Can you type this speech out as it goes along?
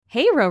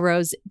Hey,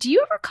 Roros, do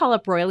you ever call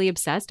up Royally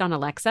Obsessed on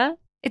Alexa?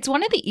 It's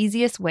one of the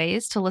easiest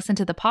ways to listen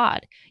to the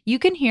pod. You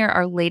can hear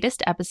our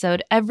latest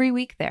episode every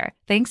week there,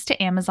 thanks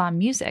to Amazon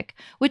Music,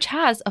 which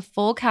has a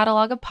full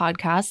catalog of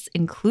podcasts,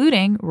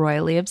 including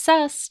Royally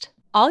Obsessed.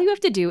 All you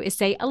have to do is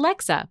say,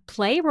 Alexa,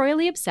 play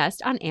Royally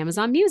Obsessed on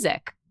Amazon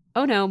Music.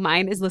 Oh no,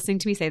 mine is listening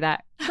to me say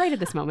that right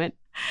at this moment.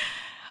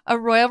 A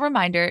royal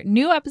reminder,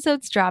 new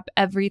episodes drop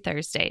every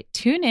Thursday.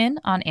 Tune in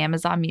on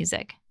Amazon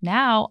Music.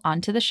 Now, on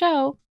to the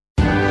show.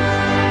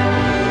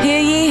 Hear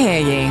ye,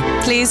 hear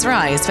ye. Please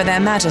rise for their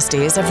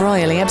majesties of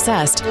Royally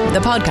Obsessed, the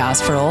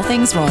podcast for all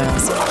things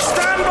royals.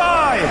 Stand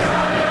by!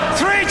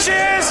 3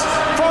 cheers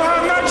for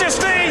Her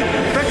Majesty,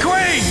 the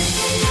Queen!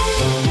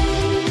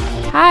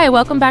 Hi,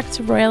 welcome back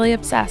to Royally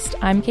Obsessed.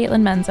 I'm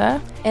Caitlin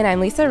Menza. And I'm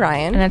Lisa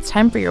Ryan. And it's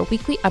time for your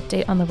weekly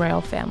update on the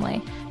royal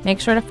family. Make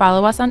sure to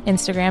follow us on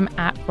Instagram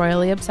at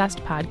Royally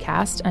Obsessed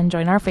Podcast and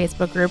join our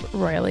Facebook group,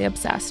 Royally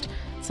Obsessed.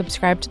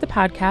 Subscribe to the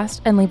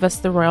podcast and leave us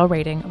the royal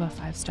rating of a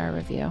 5-star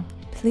review.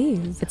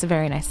 Please. It's a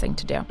very nice thing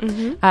to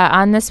do.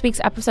 On this week's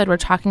episode, we're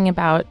talking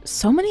about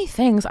so many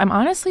things. I'm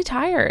honestly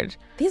tired.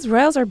 These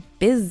royals are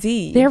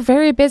busy. They're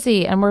very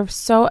busy. And we're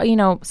so,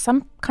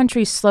 some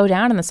countries slow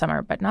down in the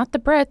summer, but not the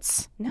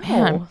Brits. No.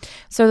 Man.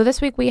 So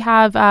this week we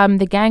have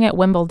the gang at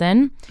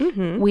Wimbledon.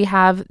 We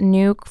have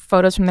new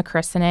photos from the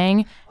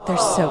christening. They're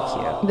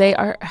so cute. They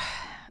are...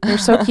 They're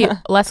so cute.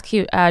 Less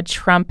cute.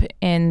 Trump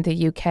in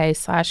the UK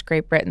 /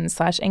 Great Britain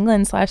 /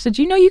 England / did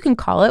you know you can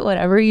call it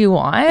whatever you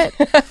want?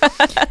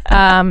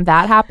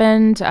 That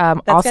happened.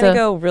 That's also going to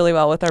go really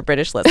well with our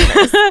British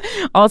listeners.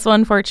 Also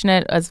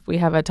unfortunate as we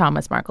have a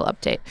Thomas Markle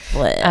update.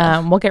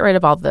 We'll get rid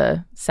of all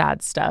the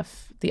sad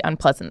stuff, the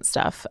unpleasant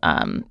stuff,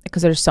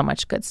 because there's so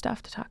much good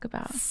stuff to talk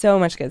about. So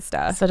much good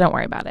stuff. So don't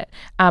worry about it.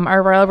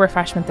 Our royal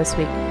refreshment this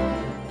week.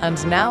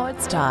 And now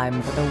it's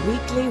time for the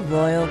weekly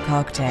royal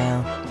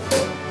cocktail.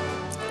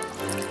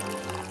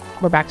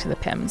 We're back to the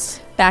Pimm's.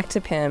 Back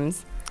to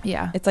Pimm's.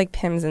 Yeah. It's like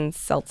Pimm's and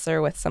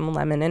seltzer with some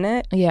lemon in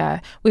it.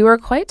 Yeah. We were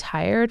quite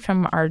tired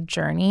from our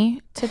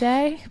journey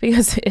today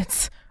because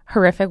it's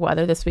horrific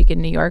weather this week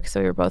in New York.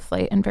 So we were both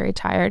late and very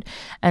tired.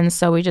 And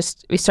so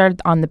we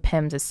started on the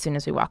Pimm's as soon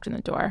as we walked in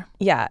the door.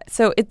 Yeah.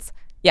 So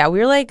we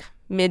were like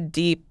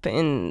mid-deep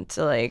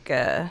into like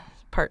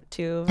part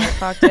 2 of our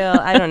cocktail.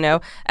 I don't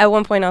know. At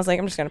one point I was like,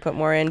 I'm just going to put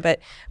more in.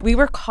 But we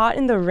were caught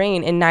in the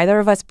rain and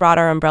neither of us brought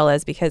our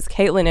umbrellas because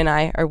Caitlin and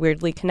I are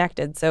weirdly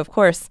connected. So of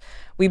course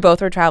we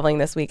both were traveling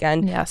this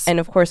weekend. Yes. And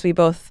of course we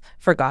both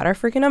forgot our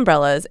freaking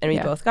umbrellas and we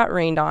both got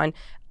rained on.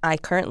 I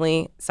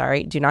currently,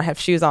 do not have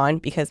shoes on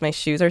because my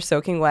shoes are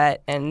soaking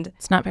wet and...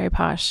 It's not very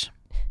posh.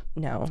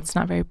 No. It's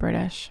not very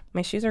British.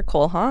 My shoes are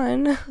Cole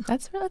Haan.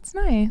 That's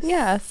nice.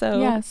 Yeah,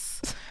 so...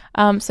 Yes.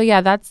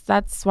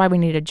 That's why we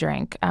need a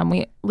drink.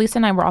 Lisa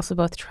and I were also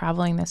both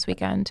traveling this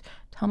weekend.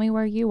 Tell me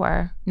where you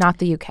were. Not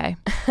the UK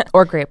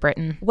or Great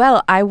Britain.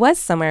 Well, I was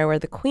somewhere where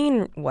the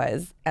Queen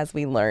was, as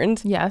we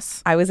learned.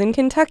 Yes. I was in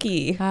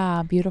Kentucky.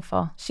 Ah,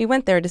 beautiful. She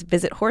went there to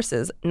visit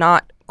horses,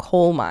 not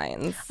coal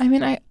mines. I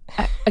mean, I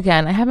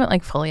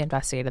haven't fully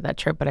investigated that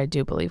trip, but I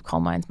do believe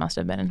coal mines must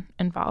have been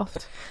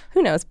involved.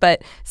 Who knows?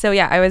 But so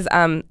yeah, I was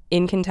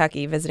in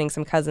Kentucky visiting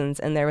some cousins,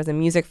 and there was a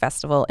music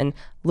festival in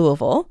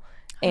Louisville,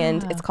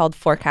 and it's called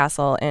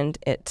Forecastle, and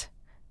it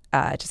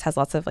just has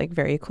lots of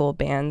very cool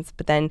bands.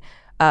 But then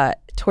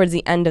towards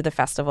the end of the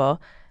festival,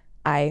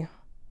 I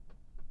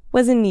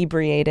was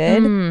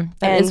inebriated.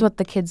 That is what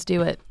the kids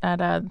do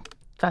at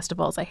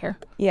festivals, I hear.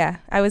 Yeah,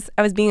 I was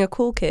being a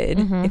cool kid,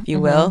 if you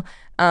will.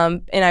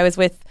 And I was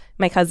with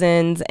my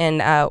cousins,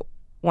 and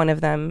one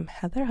of them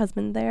had their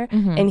husband there,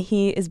 and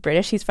he is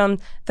British. He's from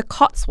the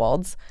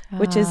Cotswolds,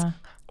 which is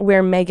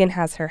where Meghan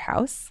has her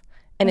house.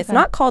 And it's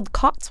not called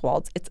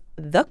Cotswolds, it's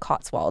the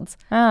Cotswolds.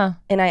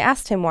 And I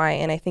asked him why,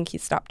 and I think he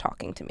stopped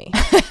talking to me.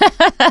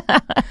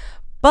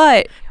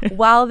 But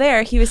while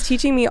there, he was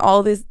teaching me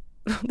all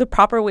the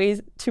proper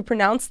ways to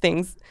pronounce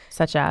things.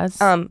 Such as?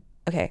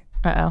 Okay.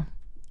 Uh-oh.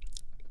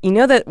 You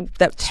know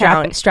that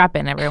town... Strap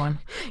in, everyone.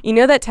 You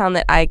know that town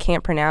that I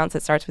can't pronounce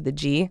that starts with a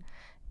G?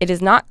 It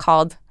is not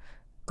called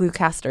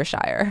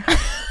Gloucestershire.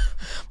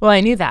 Well, I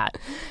knew that.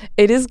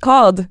 It is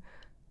called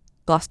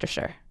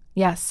Gloucestershire.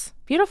 Yes.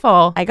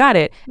 Beautiful. I got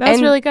it.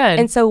 That's really good.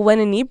 And so when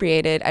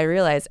inebriated, I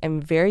realized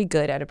I'm very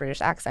good at a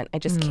British accent. I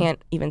just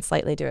can't even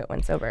slightly do it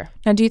when sober.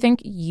 Now, do you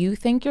think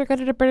you're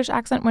good at a British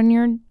accent when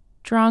you're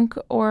drunk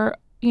or,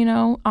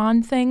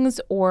 on things?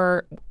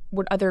 Or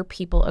would other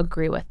people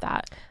agree with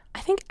that? I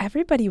think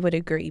everybody would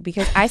agree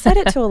because I said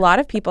it to a lot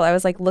of people. I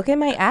was like, look at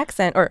my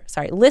accent,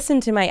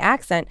 listen to my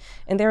accent.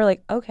 And they were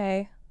like,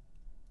 okay.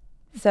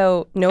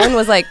 So no one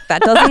was like,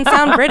 that doesn't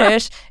sound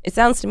British. It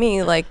sounds to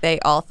me like they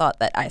all thought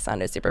that I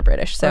sounded super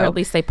British. So or at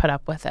least they put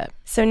up with it.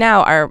 So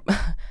now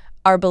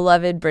our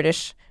beloved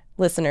British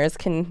listeners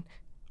can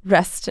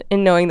rest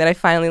in knowing that I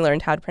finally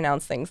learned how to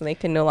pronounce things and they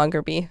can no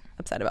longer be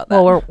upset about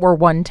that. Well, we're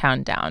one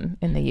town down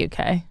in the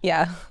UK.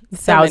 Yeah.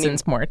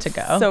 Thousands more to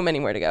go. So many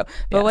more to go.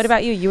 But What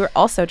about you? You were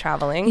also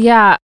traveling.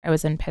 Yeah. I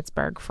was in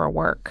Pittsburgh for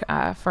work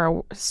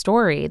for a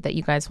story that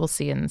you guys will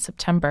see in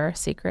September.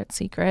 Secret.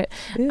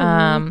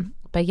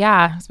 But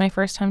yeah, it's my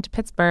first time to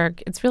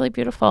Pittsburgh. It's really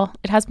beautiful.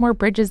 It has more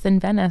bridges than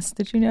Venice.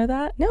 Did you know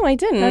that? No, I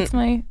didn't. That's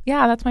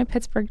my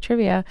Pittsburgh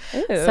trivia.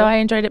 Ooh. So I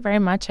enjoyed it very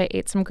much. I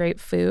ate some great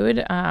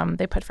food.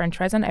 They put French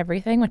fries on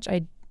everything, which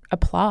I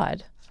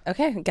applaud.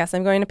 Okay, guess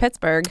I'm going to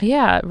Pittsburgh.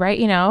 Yeah, right.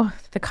 You know,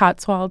 the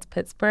Cotswolds,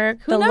 Pittsburgh.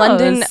 Who knows?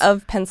 London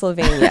of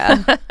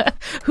Pennsylvania.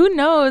 Who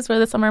knows where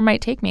the summer might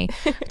take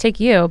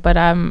you? But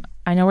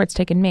I know where it's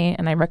taken me,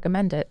 and I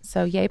recommend it.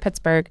 So yay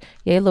Pittsburgh,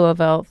 yay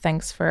Louisville.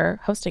 Thanks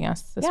for hosting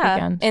us this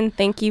weekend. And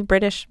thank you,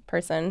 British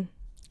person,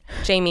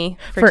 Jamie,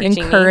 for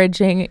teaching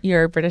encouraging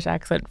your British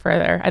accent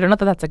further. I don't know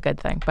that that's a good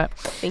thing, but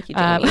thank you,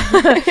 Jamie.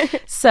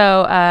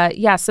 So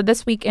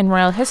this week in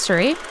royal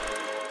history.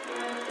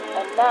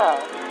 And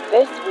now,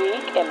 this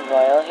week in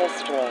royal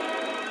history.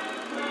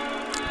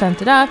 Dun,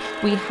 da, da,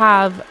 we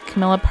have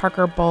Camilla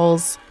Parker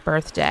Bowles'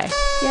 birthday.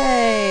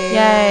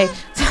 Yay.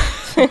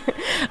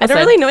 I don't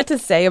really know what to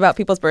say about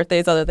people's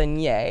birthdays other than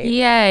yay.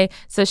 Yay.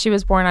 So she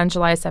was born on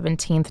July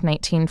 17th,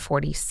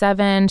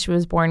 1947. She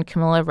was born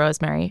Camilla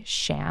Rosemary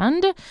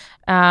Shand.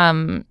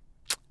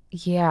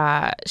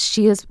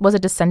 She was a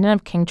descendant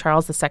of King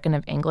Charles II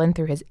of England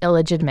through his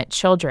illegitimate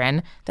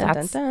children.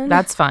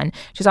 That's fun.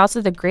 She's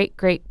also the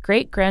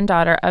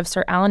great-great-great-granddaughter of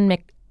Sir Allan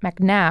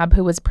MacNab,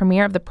 who was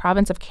Premier of the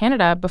Province of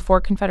Canada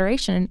before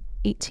Confederation in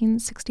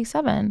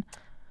 1867.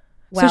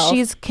 Wow. So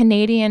she's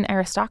Canadian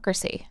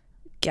aristocracy.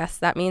 Guess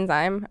that means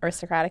I'm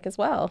aristocratic as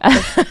well.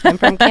 I'm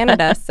from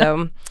Canada,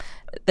 so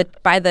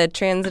by the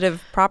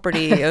transitive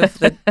property of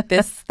the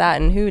this, that,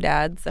 and who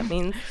dads, that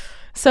means...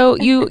 So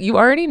you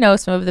already know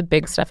some of the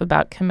big stuff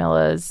about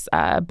Camilla's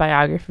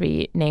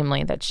biography,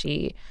 namely that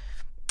she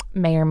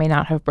may or may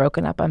not have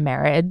broken up a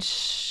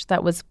marriage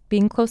that was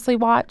being closely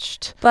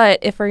watched. But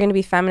if we're going to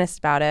be feminist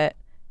about it,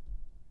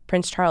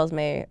 Prince Charles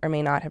may or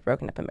may not have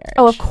broken up a marriage.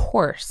 Oh, of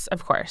course.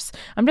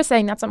 I'm just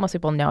saying that's what most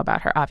people know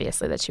about her,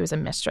 obviously, that she was a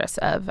mistress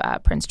of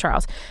Prince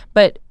Charles.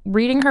 But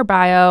reading her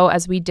bio,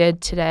 as we did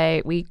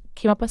today, we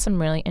came up with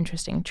some really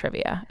interesting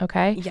trivia,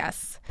 okay?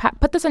 Yes.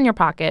 Put this in your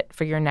pocket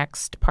for your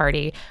next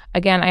party.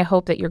 Again, I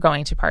hope that you're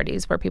going to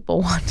parties where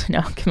people want to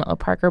know Camilla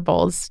Parker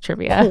Bowles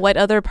trivia. What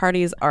other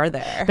parties are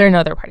there? There are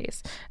no other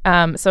parties.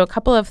 So a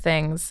couple of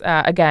things,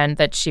 again,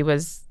 that she's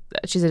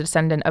a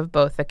descendant of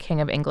both the King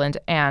of England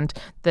and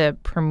the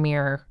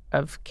Premier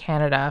of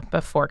Canada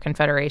before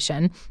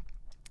Confederation.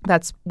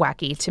 That's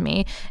wacky to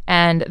me.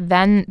 And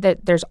then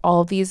there's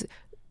all these,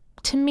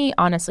 to me,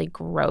 honestly,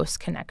 gross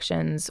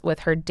connections with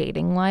her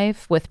dating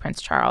life with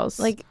Prince Charles.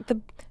 Like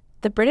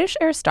the British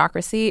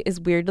aristocracy is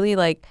weirdly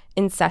like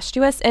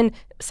incestuous, and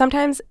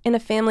sometimes in a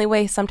family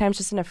way, sometimes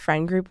just in a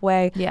friend group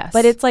way. Yes.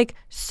 But it's like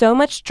so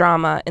much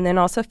drama and then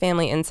also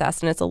family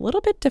incest, and it's a little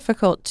bit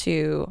difficult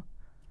to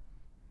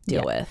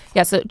deal with.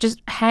 Yeah, so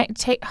just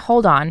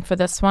hold on for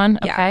this one,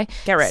 okay? Yeah,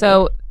 get ready.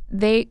 So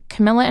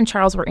Camilla and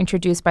Charles were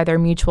introduced by their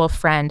mutual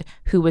friend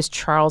who was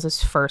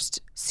Charles's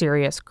first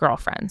serious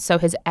girlfriend. So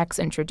his ex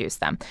introduced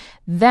them.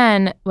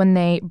 Then when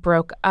they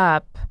broke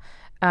up,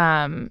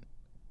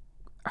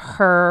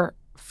 her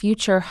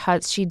future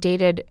husband, she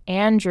dated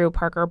Andrew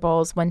Parker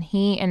Bowles. When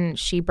he and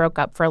she broke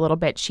up for a little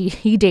bit,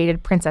 he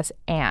dated Princess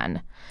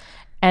Anne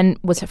and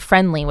was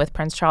friendly with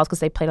Prince Charles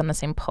because they played on the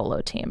same polo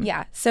team.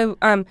 Yeah, so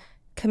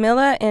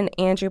Camilla and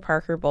Andrew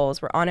Parker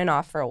Bowles were on and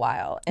off for a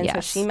while. And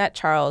so she met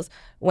Charles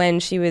when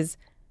she was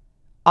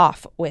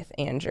off with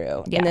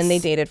Andrew. Yes. And then they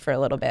dated for a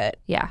little bit.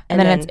 Yeah. And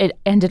then it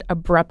ended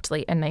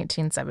abruptly in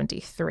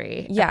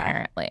 1973,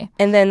 apparently.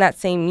 And then that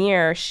same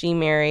year, she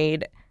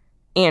married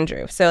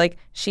Andrew. So, like,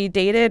 she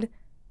dated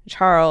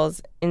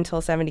Charles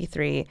until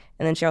 73,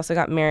 and then she also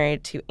got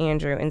married to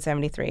Andrew in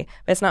 73.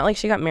 But it's not like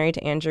she got married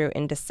to Andrew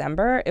in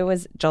December. It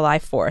was July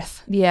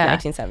 4th,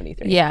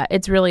 1973. Yeah,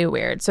 it's really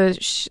weird. So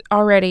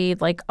already,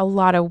 like, a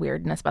lot of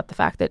weirdness about the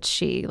fact that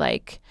she,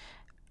 like,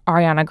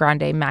 Ariana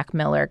Grande, Mac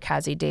Miller,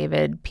 Cassie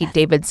David, Pete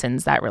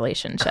Davidson's that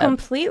relationship.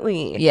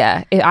 Completely.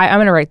 Yeah. I'm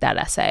going to write that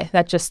essay.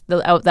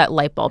 That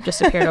light bulb just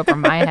appeared over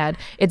my head.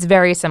 It's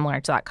very similar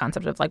to that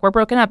concept of like, we're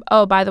broken up.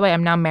 Oh, by the way,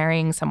 I'm now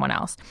marrying someone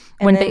else.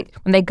 When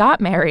they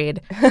got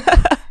married,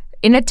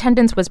 in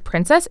attendance was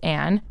Princess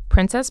Anne,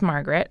 Princess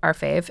Margaret, our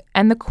fave,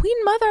 and the Queen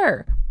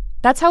Mother.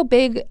 That's how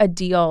big a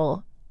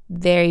deal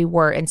they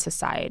were in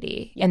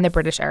society, in the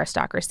British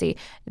aristocracy,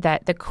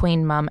 that the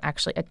Queen Mum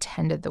actually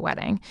attended the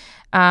wedding.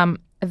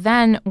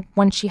 Then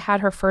when she had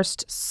her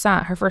first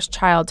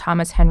child,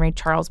 Thomas Henry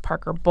Charles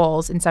Parker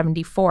Bowles, in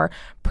 1974,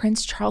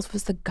 Prince Charles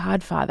was the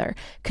godfather.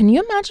 Can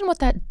you imagine what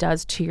that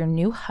does to your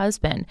new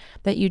husband,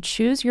 that you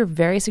choose your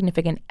very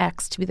significant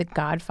ex to be the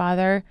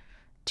godfather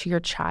to your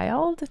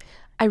child?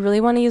 I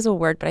really want to use a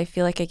word, but I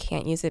feel like I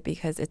can't use it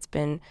because it's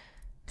been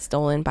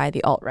stolen by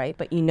the alt-right,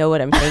 but you know what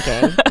I'm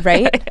thinking,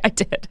 right? I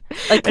did.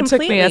 Like, It took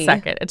me a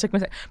second.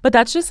 But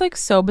that's just like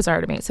so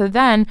bizarre to me. So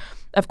then,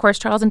 of course,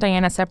 Charles and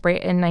Diana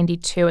separate in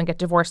 92 and get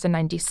divorced in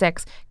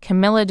 96.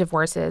 Camilla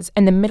divorces.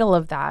 In the middle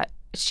of that,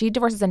 she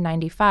divorces in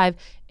 95.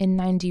 In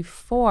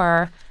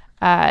 94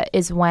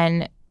 is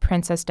when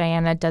Princess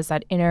Diana does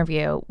that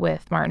interview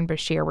with Martin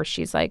Bashir where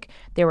she's like,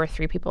 there were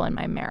 3 people in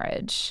my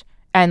marriage.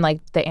 And like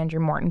the Andrew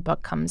Morton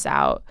book comes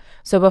out.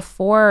 So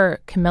before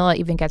Camilla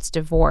even gets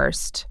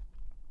divorced,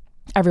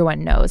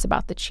 everyone knows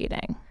about the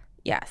cheating.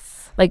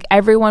 Yes. Like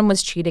everyone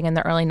was cheating in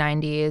the early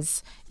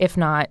 90s, if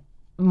not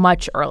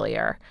much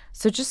earlier.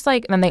 So just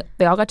like, and then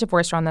they all got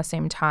divorced around the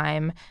same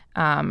time.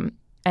 And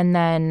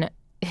then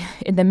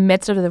in the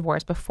midst of the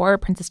divorce, before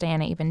Princess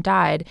Diana even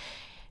died,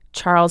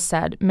 Charles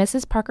said,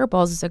 Mrs. Parker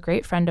Bowles is a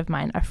great friend of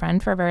mine, a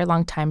friend for a very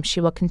long time. She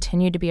will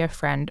continue to be a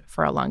friend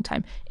for a long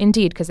time.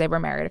 Indeed, because they were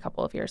married a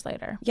couple of years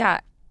later.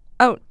 Yeah.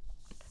 Oh,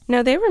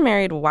 no, they were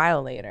married a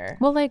while later.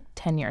 Well, like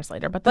 10 years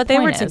later. But they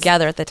were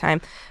together at the time.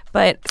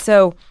 But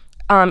so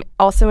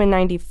also in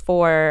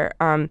 94,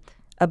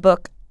 a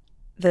book,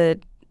 The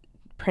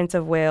Prince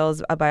of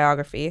Wales, a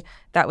biography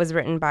that was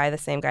written by the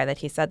same guy that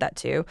he said that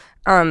to,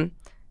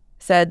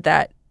 said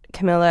that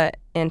Camilla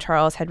and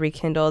Charles had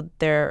rekindled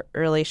their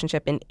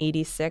relationship in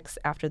 86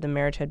 after the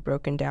marriage had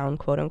broken down,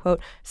 quote unquote.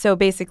 So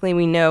basically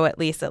we know at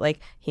least that like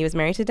he was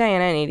married to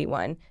Diana in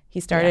 81. He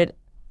started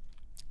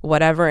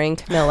whatevering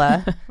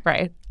Camilla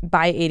right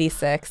by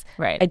 86.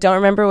 Right. I don't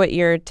remember what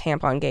year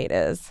Tampon Gate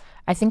is.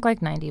 I think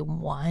like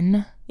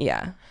 91.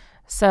 Yeah.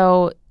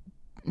 So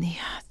yeah,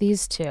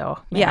 these two. Man.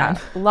 Yeah.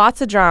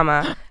 Lots of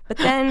drama. But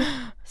then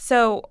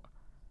so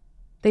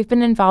they've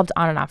been involved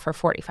on and off for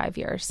 45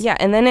 years. Yeah,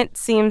 and then it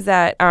seems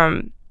that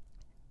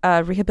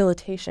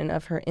rehabilitation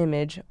of her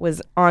image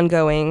was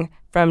ongoing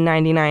from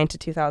 99 to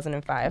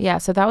 2005. Yeah,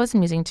 so that was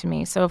amusing to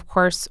me. So, of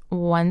course,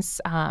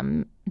 once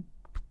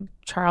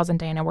Charles and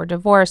Diana were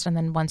divorced, and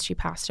then once she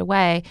passed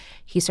away,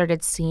 he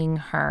started seeing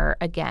her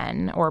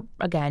again, or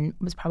again,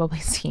 was probably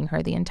seeing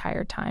her the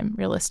entire time,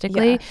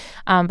 realistically,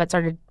 but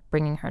started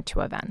bringing her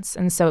to events.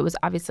 And so it was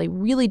obviously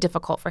really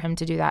difficult for him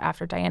to do that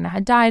after Diana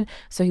had died.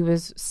 So he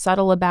was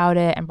subtle about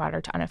it and brought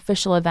her to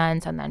unofficial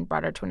events, and then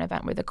brought her to an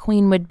event where the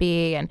Queen would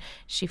be. And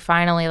she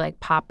finally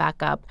like popped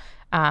back up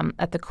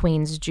at the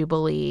Queen's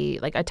Jubilee,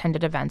 like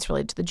attended events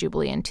related to the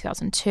Jubilee in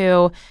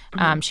 2002.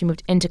 She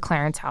moved into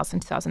Clarence House in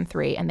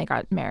 2003, and they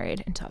got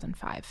married in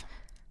 2005.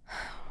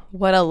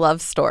 What a love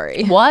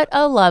story. What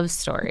a love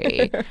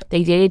story.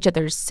 They dated each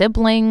other's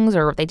siblings,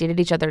 or they dated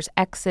each other's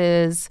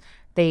exes.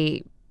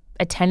 They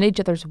attended each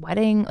other's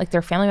wedding. Like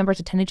their family members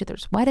attended each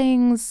other's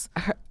weddings.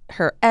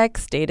 Her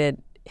ex dated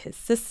his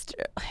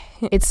sister.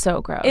 It's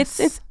so gross.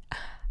 It's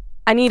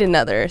I need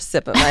another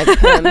sip of my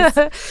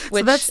Pimm's,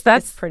 which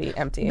is pretty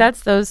empty.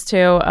 That's those two.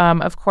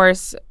 Of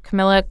course,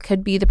 Camilla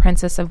could be the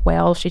Princess of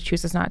Wales. She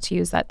chooses not to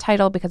use that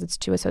title because it's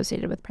too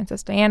associated with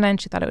Princess Diana,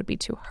 and she thought it would be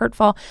too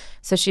hurtful.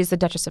 So she's the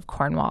Duchess of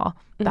Cornwall.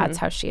 That's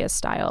how she is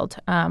styled,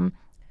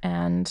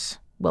 and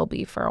will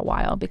be for a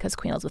while because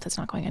Queen Elizabeth is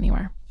not going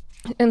anywhere.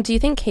 And do you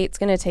think Kate's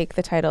going to take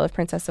the title of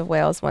Princess of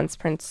Wales once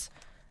Prince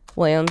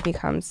William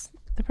becomes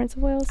the Prince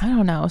of Wales? I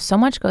don't know. So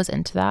much goes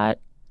into that.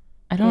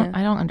 I don't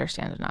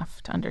understand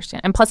enough to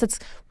understand. And plus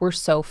we're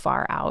so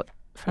far out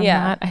from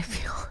that, I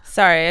feel.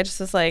 Sorry, I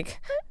just was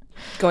like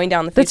going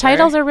down the future. The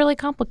titles are really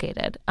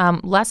complicated.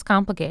 Less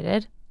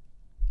complicated,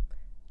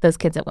 those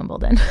kids at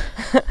Wimbledon.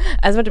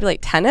 I was about to be like,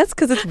 tennis?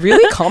 Because it's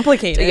really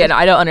complicated. Yeah, no,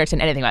 I don't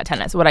understand anything about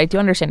tennis. What I do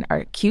understand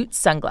are cute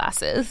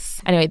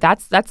sunglasses. Anyway,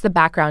 that's the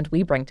background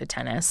we bring to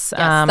tennis.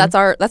 Yes,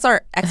 that's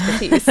our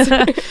expertise.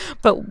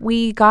 But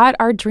we got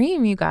our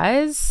dream, you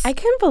guys. I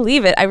can't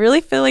believe it. I really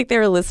feel like they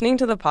were listening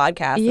to the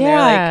podcast. And they're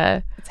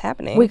like, it's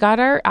happening. We got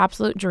our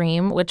absolute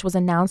dream, which was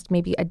announced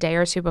maybe a day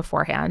or two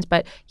beforehand.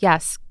 But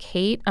yes,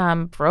 Kate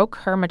broke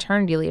her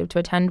maternity leave to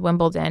attend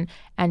Wimbledon,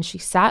 and she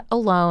sat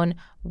alone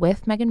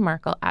with Meghan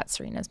Markle at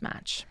Serena's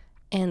match.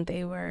 And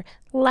they were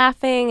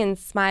laughing and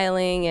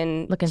smiling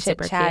and looking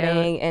super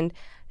chit-chatting. cute. And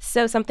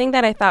so something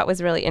that I thought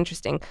was really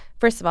interesting,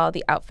 first of all,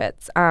 the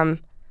outfits.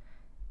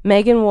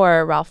 Meghan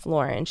wore Ralph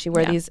Lauren. She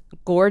wore these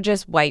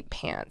gorgeous white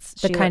pants.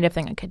 The kind of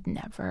thing I could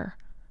never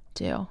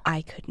do.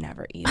 I could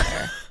never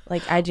either.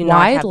 Like, I do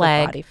not have the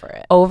body for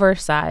it.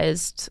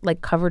 Oversized,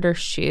 like covered her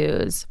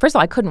shoes. First of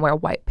all, I couldn't wear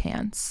white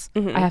pants.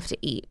 I have to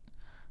eat.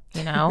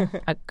 You know,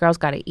 a girl's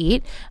got to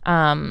eat.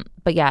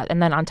 But yeah,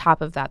 and then on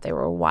top of that, they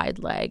were wide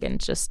leg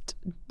and just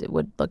it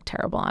would look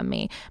terrible on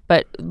me.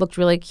 But looked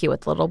really cute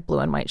with the little blue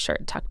and white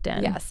shirt tucked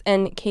in. Yes,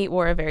 and Kate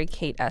wore a very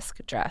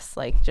Kate-esque dress.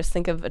 Like, just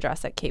think of a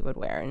dress that Kate would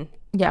wear. And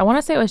yeah, I want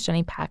to say it was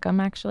Jenny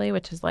Packham, actually,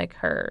 which is like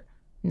her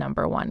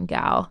number one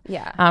gal.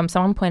 Yeah.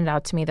 Someone pointed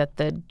out to me that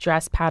the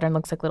dress pattern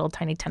looks like little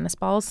tiny tennis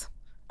balls.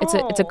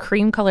 It's a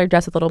cream colored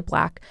dress with little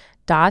black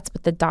dots,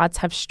 but the dots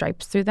have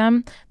stripes through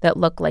them that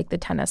look like the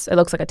tennis. It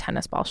looks like a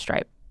tennis ball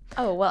stripe.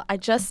 Oh, well, I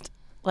just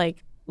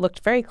looked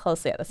very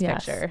closely at this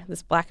picture,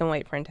 this black and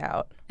white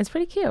printout. It's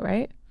pretty cute,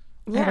 right?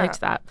 Yeah. I liked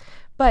that.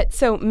 But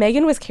so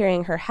Meghan was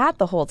carrying her hat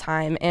the whole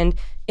time. And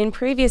in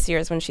previous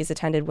years when she's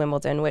attended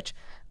Wimbledon, which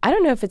I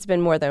don't know if it's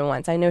been more than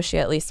once. I know she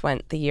at least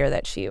went the year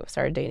that she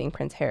started dating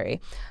Prince Harry.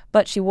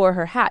 But she wore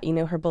her hat,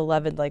 her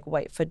beloved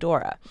white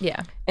fedora.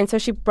 Yeah. And so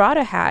she brought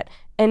a hat.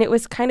 And it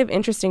was kind of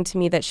interesting to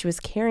me that she was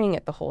carrying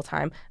it the whole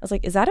time. I was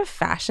like, is that a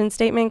fashion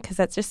statement? Because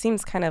that just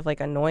seems kind of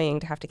annoying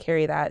to have to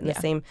carry that in the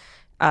same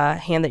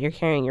hand that you're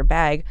carrying your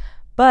bag.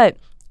 But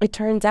it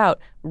turns out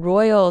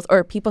royals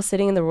or people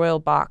sitting in the royal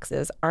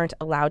boxes aren't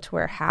allowed to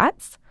wear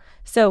hats.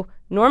 So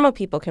normal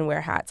people can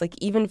wear hats. Like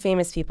even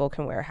famous people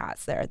can wear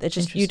hats there. It's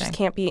just you just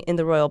can't be in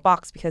the royal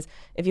box because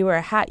if you wear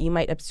a hat, you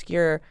might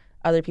obscure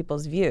other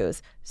people's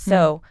views.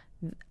 So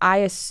I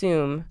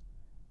assume,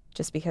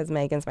 just because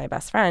Meghan's my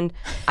best friend,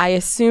 I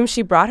assume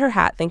she brought her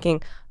hat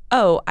thinking,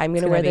 oh, I'm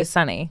going to wear this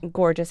sunny,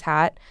 gorgeous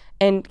hat.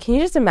 And can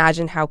you just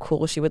imagine how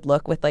cool she would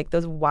look with like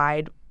those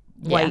wide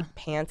white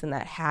pants and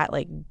that hat?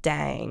 Like,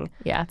 dang.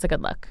 Yeah, it's a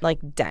good look. Like,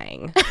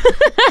 dang.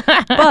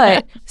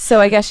 But so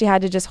I guess she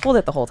had to just hold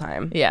it the whole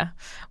time. Yeah.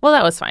 Well,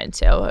 that was fine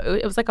too.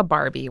 It was like a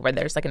Barbie where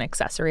there's like an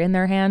accessory in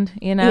their hand,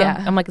 you know?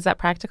 Yeah. I'm like, is that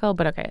practical?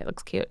 But okay, it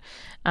looks cute.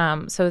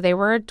 So they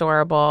were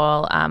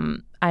adorable.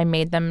 I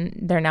made them.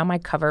 They're now my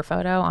cover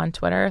photo on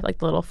Twitter, like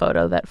the little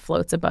photo that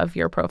floats above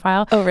your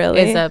profile. Oh, really?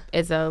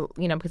 Is a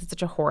you know, because it's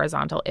such a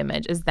horizontal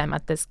image, is them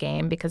at this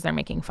game because they're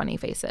making funny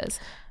faces.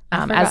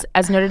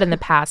 As noted in the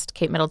past,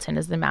 Kate Middleton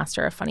is the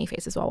master of funny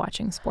faces while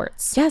watching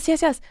sports. Yes.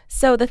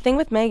 So the thing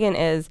with Meghan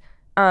is,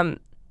 I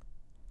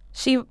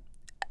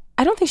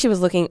don't think she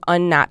was looking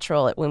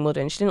unnatural at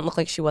Wimbledon. She didn't look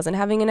like she wasn't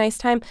having a nice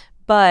time,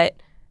 but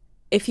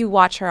if you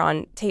watch her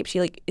on tape,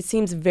 it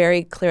seems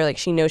very clear like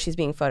she knows she's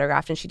being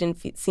photographed, and she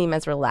didn't seem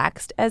as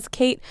relaxed as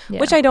Kate,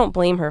 which I don't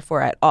blame her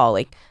for at all.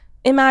 Like,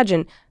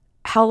 imagine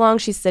how long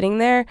she's sitting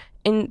there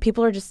and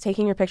people are just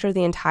taking your picture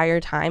the entire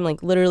time.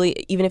 Like,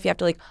 literally, even if you have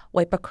to like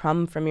wipe a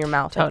crumb from your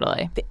mouth.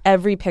 Totally. Like,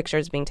 every picture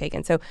is being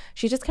taken. So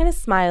she's just kind of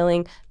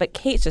smiling, but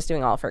Kate's just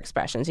doing all of her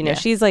expressions. You know,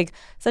 she's like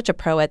such a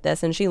pro at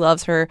this, and she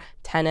loves her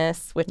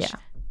tennis, which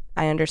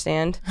I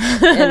understand.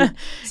 And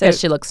so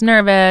she looks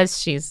nervous.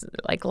 She's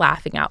like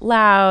laughing out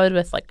loud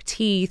with like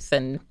teeth.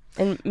 And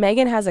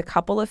Meghan has a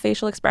couple of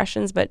facial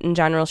expressions, but in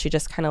general, she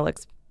just kind of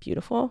looks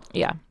beautiful.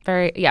 Yeah,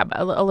 but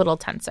a little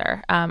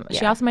tenser.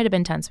 She also might have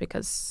been tense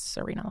because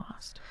Serena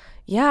lost.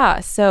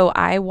 Yeah, so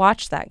I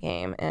watched that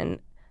game, and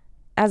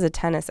as a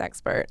tennis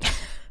expert,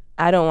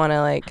 I don't want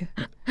to like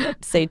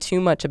say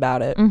too much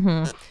about it.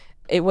 Mm-hmm.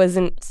 It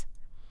wasn't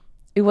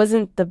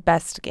the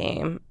best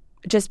game,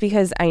 just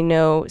because I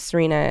know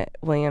Serena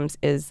Williams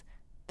is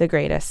the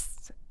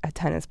greatest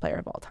tennis player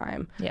of all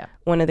time. Yeah,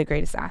 one of the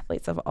greatest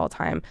athletes of all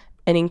time,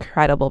 an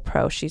incredible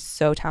pro. She's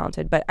so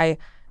talented, but I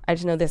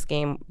just know this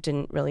game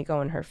didn't really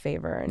go in her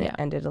favor, and it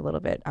ended a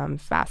little bit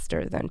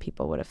faster than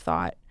people would have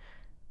thought.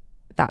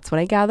 That's what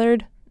I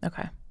gathered.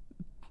 Okay.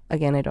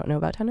 Again, I don't know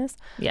about tennis.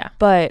 Yeah.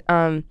 But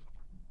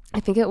I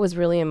think it was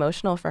really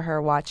emotional for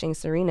her watching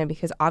Serena,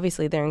 because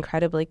obviously they're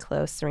incredibly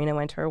close. Serena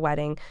went to her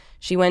wedding.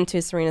 She went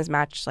to Serena's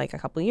match like a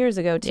couple of years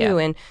ago too,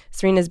 and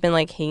Serena's been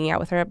like hanging out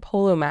with her at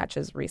polo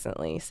matches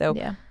recently. So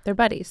yeah, they're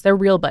buddies. They're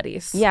real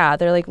buddies. Yeah,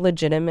 they're like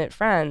legitimate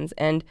friends.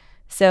 And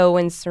so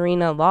when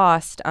Serena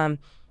lost,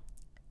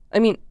 I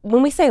mean,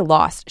 when we say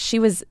lost, she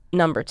was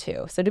number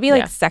 2. So to be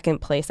like second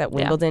place at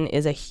Wimbledon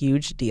is a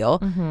huge deal.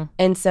 Mm-hmm.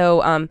 And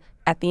so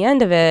at the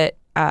end of it,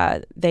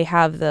 they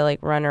have the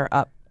like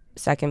runner-up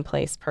second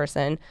place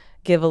person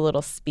give a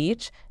little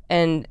speech.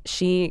 And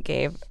she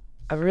gave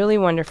a really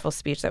wonderful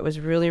speech that was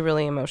really,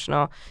 really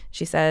emotional.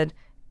 She said,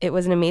 "It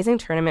was an amazing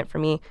tournament for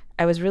me.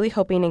 I was really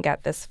hoping to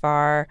get this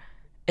far.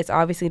 It's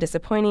obviously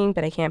disappointing,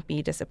 but I can't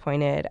be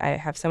disappointed. I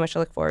have so much to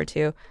look forward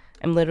to.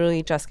 I'm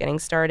literally just getting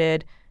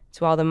started.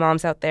 To all the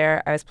moms out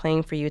there, I was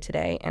playing for you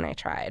today, and I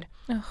tried."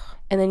 Ugh.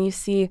 And then you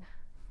see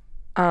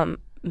Meghan,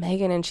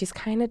 and she's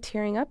kind of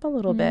tearing up a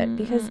little bit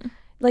because,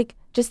 like,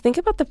 just think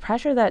about the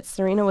pressure that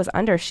Serena was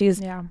under.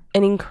 She's an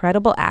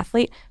incredible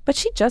athlete, but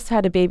she just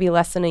had a baby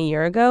less than a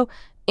year ago,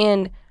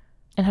 and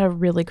had a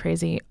really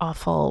crazy,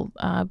 awful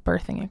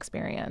birthing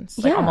experience.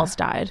 Like, almost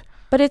died.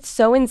 But it's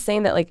so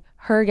insane that, like,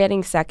 her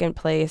getting second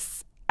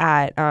place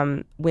at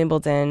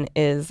Wimbledon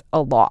is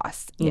a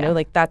loss. You know,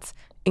 like, that's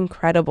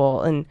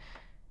incredible. And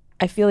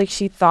I feel like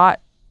she thought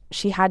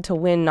she had to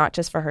win, not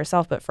just for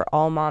herself, but for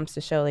all moms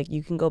to show, like,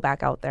 you can go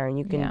back out there and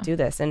you can do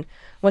this. And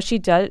what she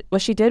did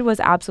was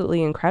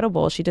absolutely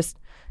incredible. She just,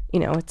 you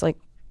know, it's like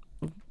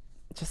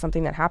just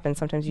something that happens.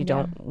 Sometimes you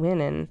don't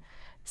win. And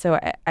so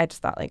I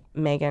just thought, like,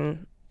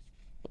 Meghan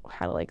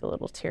had like a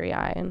little teary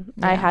eye, and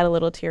I had a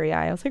little teary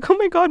eye. I was like, oh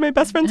my God, my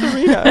best friend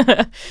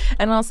Serena.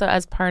 And also,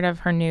 as part of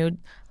her new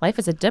life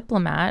as a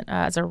diplomat,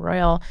 as a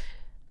royal,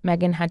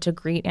 Meghan had to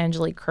greet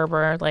Angelique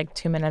Kerber like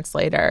 2 minutes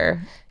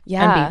later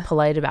and be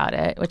polite about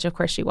it, which of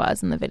course she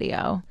was in the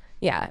video.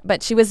 Yeah,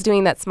 but she was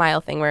doing that smile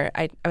thing where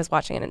I was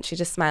watching it, and she's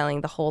just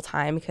smiling the whole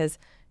time because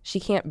she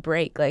can't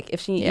break. Like,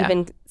 if she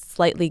even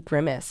slightly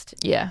grimaced,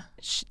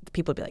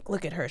 people would be like,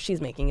 look at her,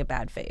 she's making a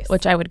bad face.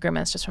 Which I would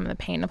grimace just from the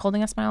pain of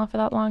holding a smile for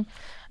that long.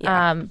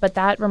 Yeah. But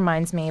that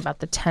reminds me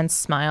about the tense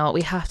smile.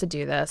 We have to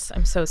do this.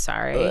 I'm so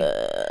sorry.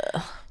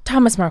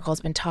 Thomas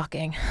Markle's been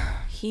talking.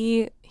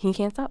 He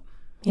can't stop.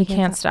 He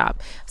can't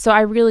stop. So I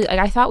really, like,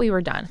 I thought we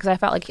were done because I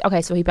felt like,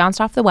 okay, so he bounced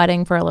off the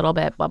wedding for a little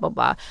bit, blah, blah,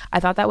 blah. I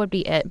thought that would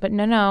be it. But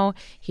no,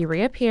 he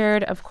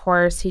reappeared. Of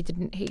course, he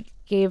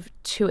gave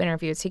 2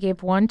 interviews. He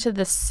gave one to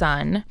The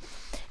Sun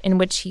in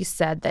which he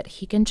said that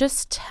he can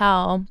just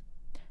tell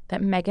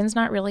that Meghan's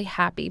not really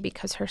happy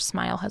because her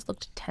smile has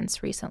looked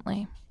tense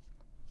recently.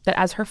 that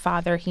as her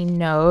father, he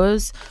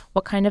knows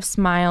what kind of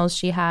smiles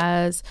she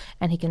has,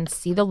 and he can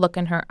see the look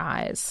in her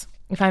eyes.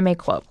 If I may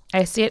quote,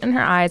 "I see it in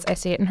her eyes, I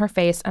see it in her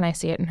face, and I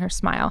see it in her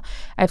smile.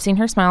 I've seen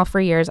her smile for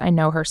years. I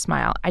know her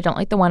smile. I don't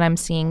like the one I'm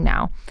seeing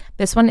now.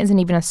 This one isn't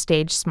even a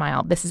staged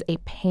smile. This is a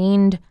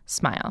pained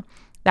smile.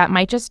 That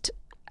might just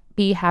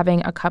be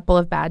having a couple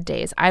of bad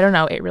days. I don't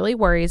know. It really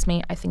worries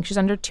me. I think she's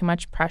under too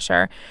much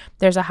pressure.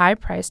 There's a high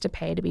price to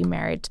pay to be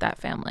married to that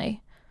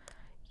family."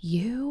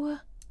 You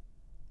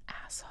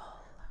asshole.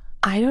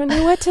 I don't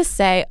know what to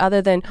say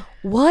other than,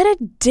 what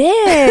a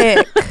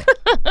dick.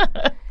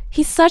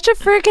 He's such a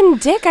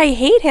freaking dick. I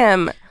hate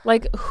him.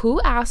 Like,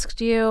 who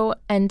asked you?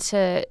 And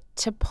to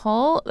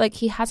pull, like,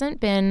 he hasn't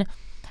been,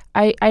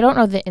 I don't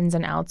know the ins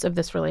and outs of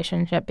this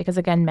relationship because,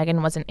 again,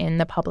 Meghan wasn't in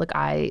the public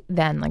eye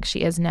then like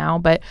she is now,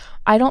 but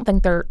I don't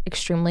think they're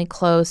extremely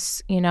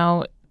close, you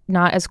know,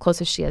 not as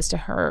close as she is to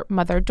her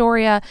mother,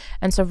 Doria.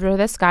 And so for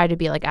this guy to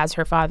be like, as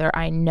her father,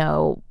 I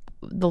know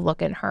the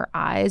look in her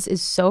eyes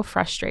is so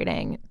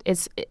frustrating.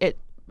 It's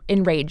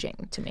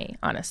enraging to me,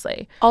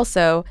 honestly.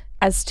 Also,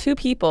 as two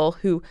people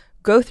who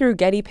go through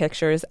Getty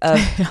pictures of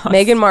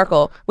Meghan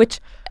Markle, which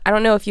I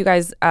don't know if you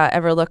guys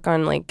ever look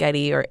on like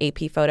Getty or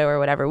AP Photo or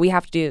whatever. We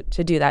have to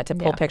do that to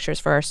pull pictures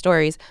for our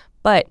stories.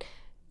 But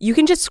you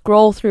can just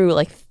scroll through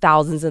like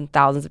thousands and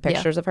thousands of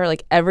pictures of her.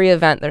 Like every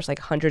event, there's like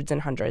hundreds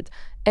and hundreds.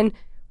 And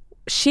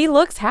she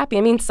looks happy.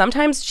 I mean,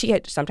 sometimes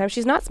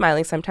she's not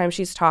smiling. Sometimes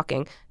she's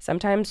talking.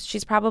 Sometimes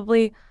she's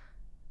probably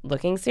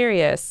looking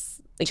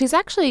serious. Like, she's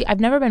actually, I've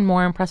never been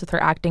more impressed with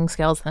her acting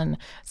skills than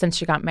since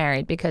she got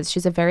married because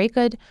she's a very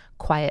good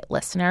quiet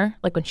listener.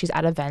 Like when she's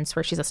at events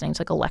where she's listening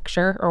to like a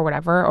lecture or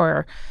whatever,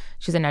 or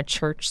she's in a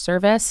church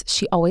service,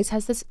 she always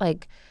has this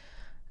like,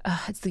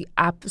 it's the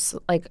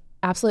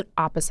absolute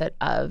opposite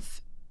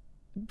of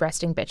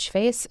resting bitch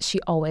face. She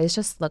always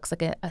just looks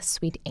like a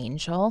sweet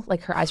angel.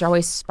 Like her eyes are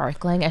always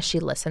sparkling as she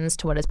listens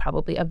to what is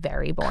probably a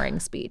very boring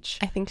speech.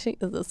 I think she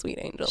is a sweet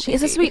angel. She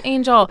is a sweet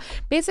angel.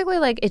 Basically,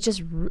 like it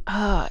just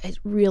it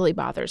really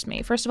bothers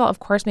me. First of all, of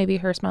course, maybe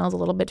her smile is a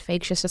little bit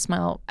fake. She has to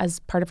smile as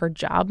part of her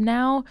job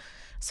now.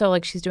 So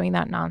like she's doing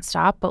that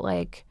nonstop. But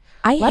like,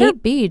 let her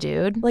be,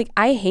 dude. Like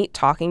I hate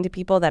talking to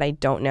people that I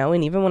don't know.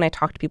 And even when I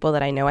talk to people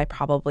that I know, I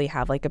probably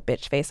have like a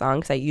bitch face on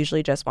because I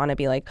usually just want to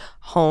be like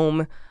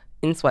home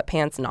in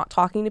sweatpants, not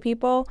talking to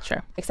people.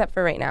 Sure. Except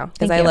for right now,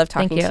 because I love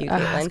talking to you,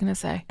 Caitlin. I was going to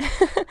say.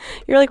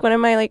 You're like one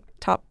of my like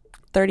top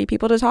 30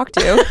 people to talk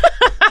to.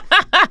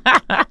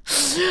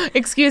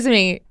 Excuse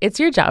me.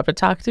 It's your job to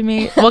talk to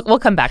me. We'll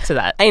come back to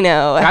that. I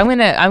know. I'm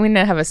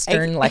gonna have a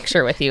stern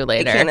lecture with you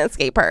later. I can't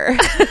escape her.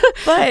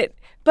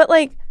 but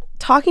like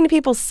talking to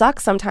people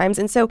sucks sometimes.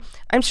 And so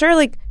I'm sure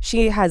like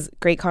she has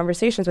great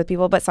conversations with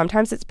people, but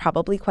sometimes it's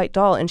probably quite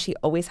dull and she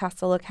always has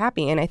to look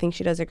happy. And I think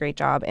she does a great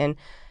job. And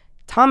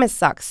Thomas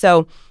sucks.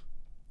 So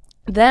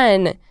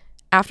then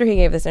after he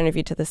gave this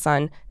interview to The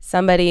Sun,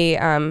 somebody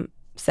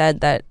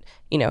said that,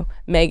 you know,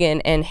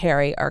 Meghan and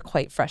Harry are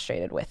quite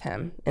frustrated with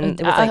him. And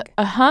it was like,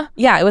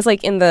 yeah, it was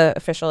like in the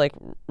official like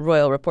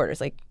royal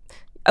reporters, like,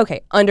 okay,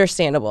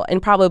 understandable.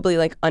 And probably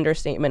like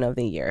understatement of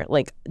the year.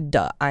 Like,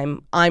 duh,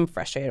 I'm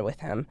frustrated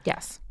with him.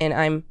 Yes. And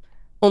I'm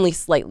only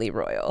slightly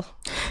royal.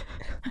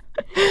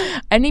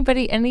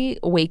 Any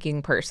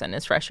waking person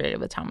is frustrated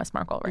with Thomas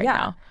Markle right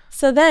now.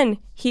 So then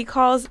he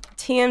calls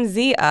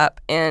TMZ up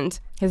and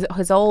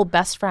his old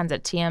best friends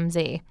at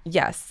TMZ.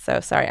 Yes. So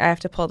sorry, I have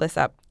to pull this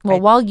up.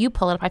 Well, while you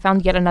pull it up, I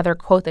found yet another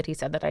quote that he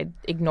said that I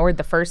ignored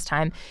the first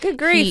time. Good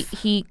grief.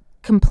 He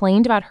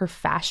complained about her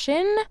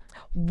fashion.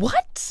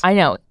 What? I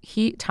know.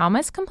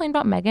 Thomas complained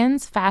about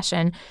Meghan's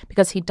fashion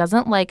because he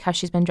doesn't like how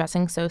she's been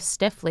dressing so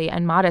stiffly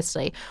and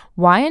modestly.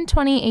 Why in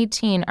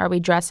 2018 are we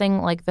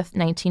dressing like the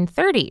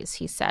 1930s,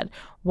 he said.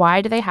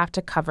 Why do they have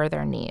to cover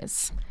their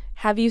knees?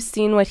 Have you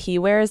seen what he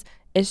wears?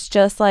 It's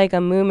just like a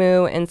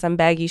muumuu and some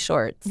baggy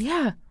shorts.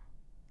 Yeah.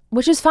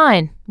 Which is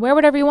fine. Wear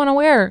whatever you want to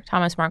wear,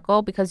 Thomas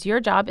Markle, because your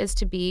job is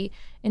to be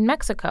in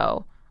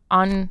Mexico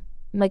on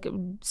like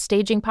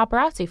staging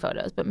paparazzi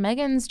photos, but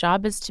Meghan's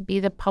job is to be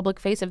the public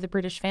face of the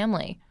British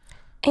family.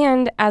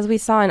 And as we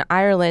saw in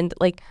Ireland,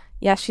 like,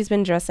 yes, she's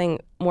been dressing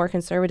more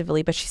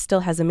conservatively, but she still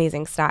has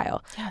amazing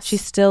style. Yes. She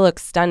still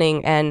looks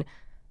stunning, and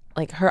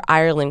like her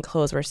Ireland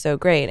clothes were so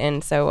great.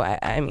 And so,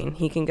 I mean,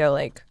 he can go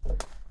like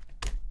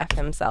F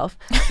himself.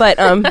 But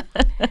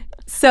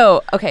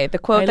so, okay, the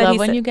quote that he said. I love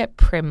when you get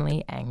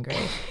primly angry.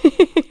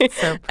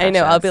 So I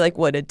know. I'll be like,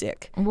 what a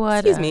dick.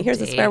 Excuse me.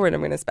 Here's a swear word I'm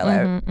going to spell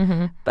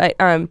out. But,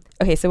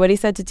 okay, so what he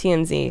said to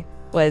TMZ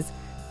was,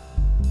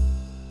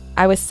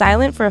 I was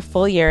silent for a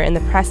full year and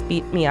the press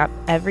beat me up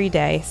every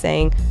day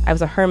saying I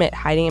was a hermit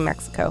hiding in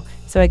Mexico.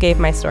 So I gave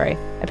my story.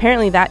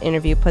 Apparently that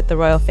interview put the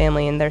royal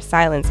family in their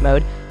silence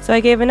mode. So I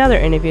gave another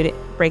interview to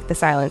break the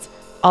silence.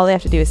 All they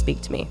have to do is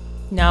speak to me.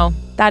 No.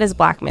 That is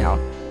blackmail.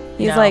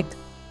 He's like,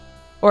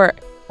 or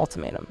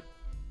ultimatum.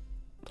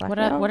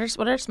 Blackmail?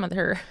 What are some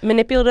other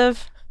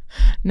manipulative?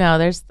 No,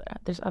 there's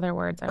other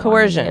words.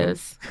 Coercion.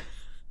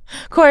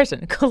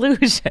 Coercion,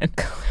 collusion,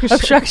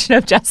 obstruction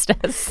of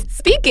justice.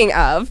 Speaking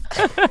of,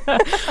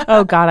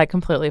 Oh God, I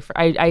completely,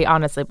 I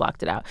honestly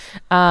blocked it out.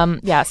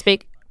 Yeah.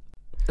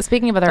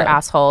 Speaking of other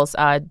assholes,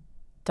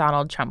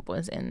 Donald Trump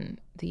was in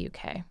the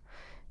UK.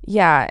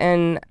 yeah,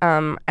 and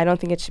I don't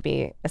think it should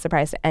be a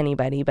surprise to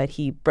anybody, but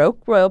he broke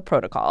royal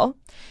protocol.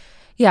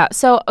 Yeah.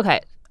 So,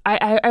 okay.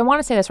 I want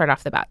to say this right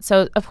off the bat.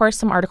 So, of course,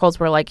 some articles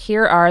were like,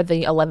 here are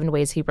the 11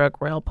 ways he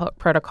broke royal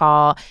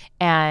protocol.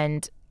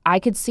 And I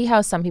could see how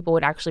some people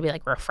would actually be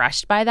like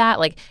refreshed by that.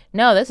 Like,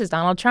 no, this is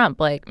Donald Trump.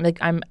 Like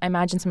I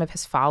imagine some of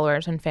his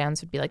followers and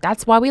fans would be like,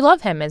 that's why we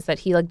love him, is that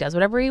he like does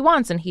whatever he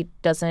wants and he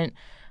doesn't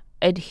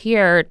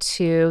adhere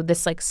to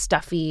this like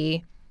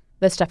stuffy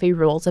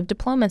rules of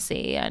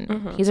diplomacy.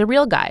 And he's a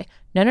real guy.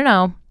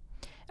 No.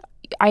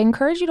 I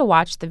encourage you to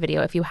watch the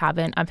video if you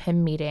haven't of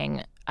him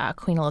meeting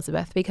Queen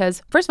Elizabeth,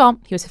 because first of all,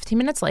 he was 15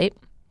 minutes late.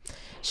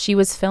 She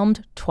was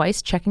filmed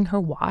twice checking her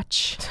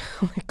watch.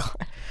 Oh my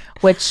God.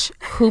 Which,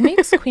 who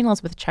makes Queen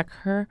Elizabeth check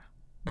her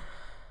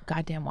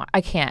goddamn watch?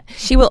 I can't.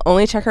 She will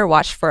only check her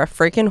watch for a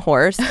freaking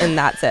horse, and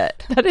that's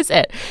it. That is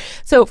it.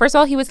 So first of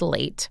all, he was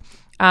late.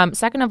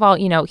 Second of all,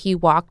 he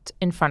walked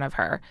in front of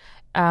her.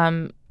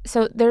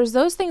 So there's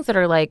those things that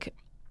are like,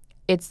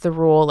 it's the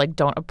rule, like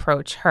don't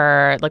approach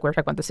her. Like we were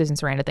talking about the Susan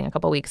Sarandon thing a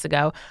couple weeks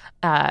ago.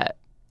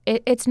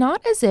 It's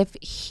not as if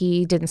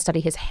he didn't study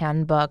his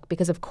handbook,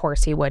 because of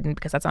course he wouldn't,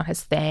 because that's not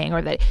his thing,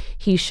 or that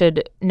he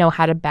should know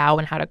how to bow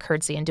and how to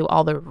curtsy and do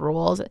all the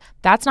rules.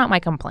 That's not my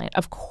complaint.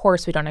 Of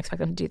course we don't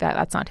expect him to do that.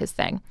 That's not his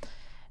thing.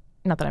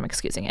 Not that I'm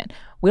excusing it.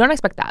 We don't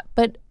expect that.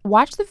 But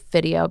watch the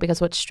video,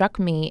 because what struck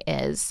me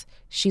is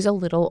she's a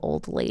little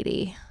old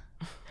lady.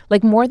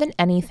 Like more than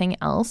anything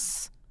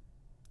else,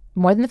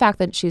 more than the fact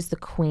that she's the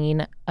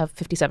queen of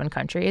 57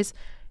 countries,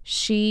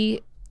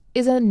 she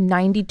is a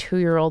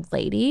 92-year-old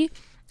lady.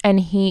 And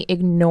he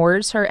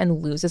ignores her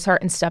and loses her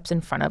and steps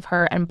in front of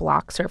her and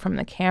blocks her from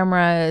the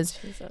cameras.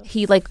 Jesus.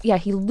 He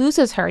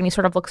loses her and he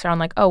sort of looks around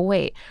like, oh,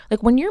 wait.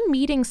 Like when you're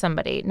meeting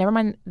somebody, never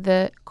mind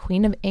the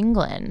Queen of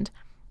England,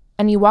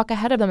 and you walk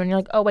ahead of them and you're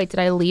like, oh, wait, did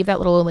I leave that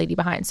little old lady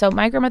behind? So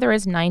my grandmother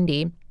is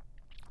 90.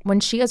 When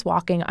she is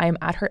walking, I am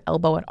at her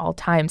elbow at all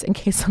times in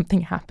case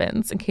something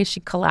happens, in case she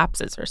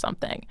collapses or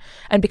something.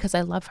 And because I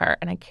love her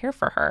and I care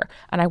for her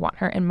and I want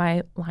her in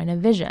my line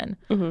of vision.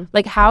 Mm-hmm.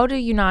 Like, how do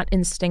you not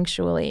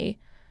instinctually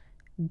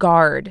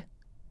guard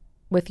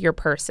with your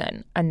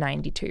person a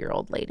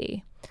 92-year-old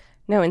lady?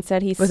 No,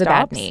 instead he with stops. A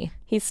bad knee.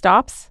 He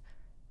stops,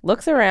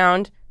 looks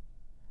around,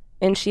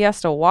 and she has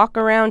to walk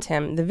around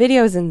him. The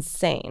video is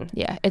insane.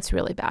 Yeah, it's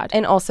really bad.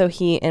 And also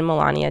he and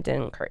Melania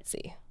didn't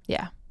curtsy.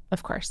 Yeah,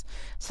 of course.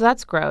 So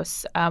that's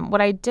gross.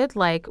 What I did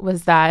like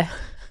was that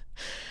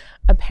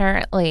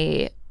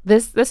apparently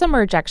this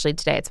emerged actually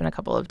today. It's been a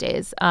couple of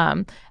days.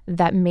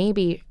 That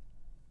maybe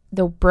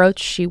the brooch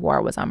she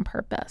wore was on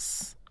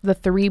purpose. The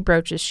 3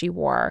 brooches she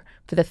wore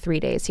for the 3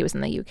 days he was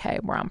in the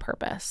UK were on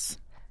purpose.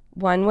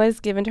 One was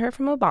given to her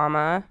from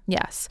Obama.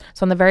 Yes.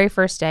 So on the very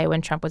first day when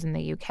Trump was in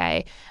the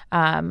UK,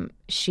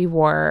 she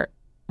wore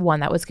one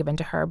that was given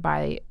to her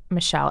by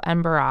Michelle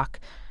and Barack,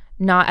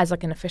 not as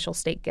like an official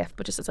state gift,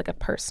 but just as like a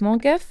personal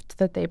gift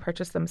that they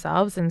purchased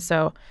themselves. And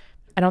so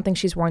I don't think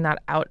she's worn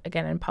that out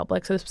again in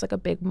public. So this was like a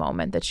big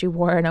moment that she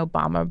wore an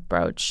Obama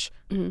brooch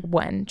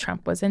when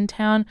Trump was in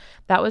town.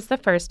 That was the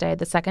first day.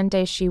 The second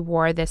day she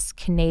wore this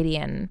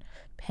Canadian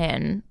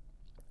pin,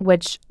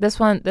 which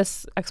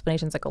this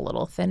explanation is like a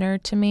little thinner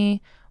to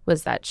me,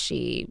 was that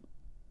she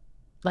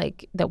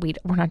like that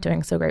we're not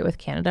doing so great with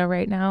Canada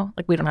right now.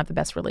 Like we don't have the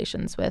best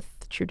relations with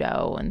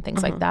Trudeau and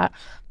things like that.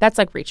 That's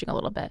like reaching a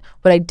little bit.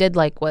 What I did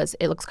like was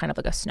it looks kind of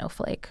like a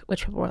snowflake,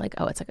 which people were like,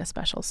 oh, it's like a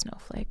special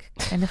snowflake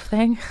kind of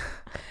thing.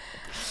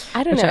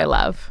 I don't know. Which I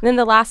love. And then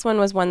the last one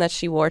was one that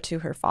she wore to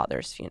her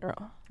father's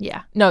funeral.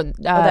 Yeah. No.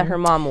 That her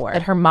mom wore.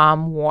 That her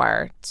mom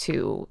wore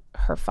to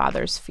her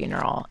father's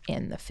funeral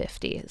in the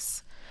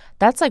 50s.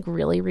 That's like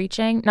really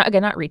reaching.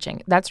 Not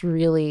reaching. That's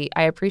really,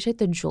 I appreciate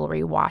the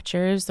jewelry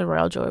watchers, the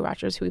royal jewelry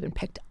watchers who even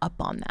picked up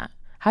on that.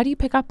 How do you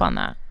pick up on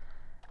that?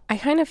 I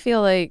kind of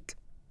feel like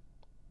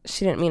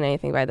she didn't mean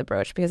anything by the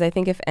brooch, because I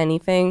think if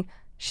anything,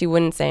 she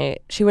would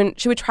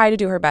try to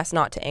do her best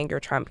not to anger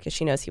Trump, because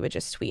she knows he would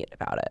just tweet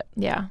about it.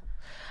 Yeah.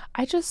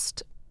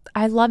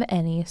 I love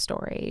any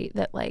story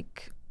that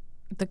like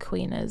the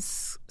queen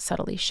is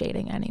subtly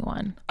shading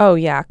anyone. Oh,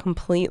 yeah,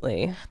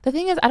 completely. The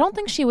thing is, I don't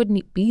think she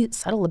would be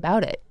subtle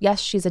about it. Yes,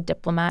 she's a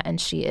diplomat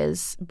and she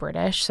is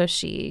British, so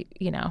she,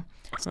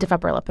 stiff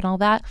upper lip and all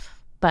that.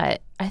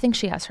 But I think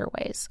she has her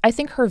ways. I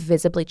think her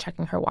visibly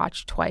checking her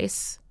watch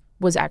twice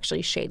was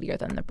actually shadier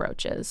than the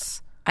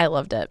brooches. I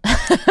loved it.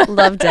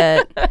 Loved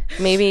it.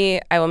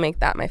 Maybe I will make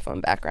that my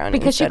phone background.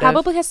 Because she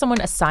probably has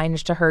someone assigned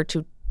to her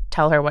to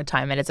tell her what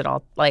time it is at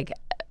all, like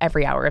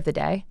every hour of the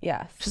day.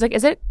 Yes. She's like,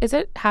 is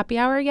it happy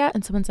hour yet?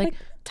 And someone's like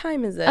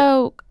time is it?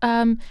 Oh,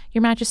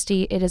 Your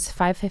Majesty, it is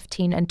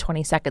 5:15 and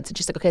 20 seconds. And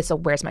she's like, okay, so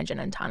where's my gin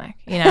and tonic?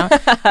 You know,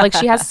 like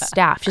she has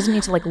staff. She doesn't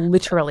need to like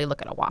literally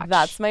look at a watch.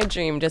 That's my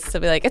dream, just to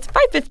be like, it's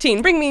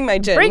 5:15. Bring me my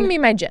gin. Bring me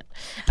my gin.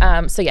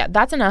 So yeah,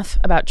 that's enough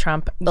about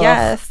Trump. Ugh.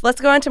 Yes.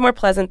 Let's go on to more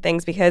pleasant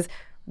things because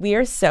we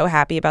are so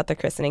happy about the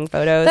christening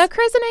photos. The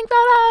christening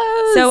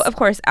photos. So, of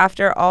course,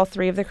 after all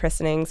 3 of the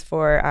christenings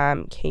for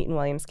Kate and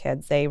William's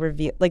kids, they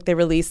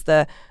released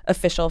the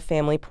official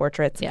family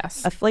portraits.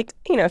 Yes. A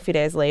few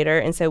days later.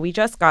 And so we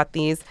just got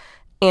these,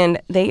 and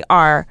they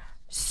are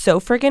so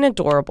friggin'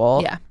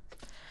 adorable. Yeah.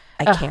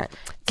 I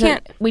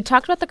can't. We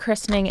talked about the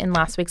christening in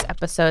last week's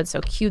episode,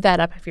 so cue that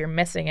up if you're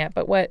missing it.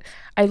 But what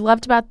I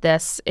loved about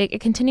this, it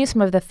continues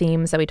some of the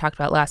themes that we talked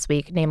about last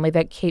week, namely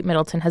that Kate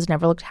Middleton has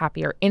never looked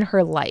happier in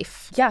her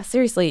life. Yeah,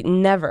 seriously,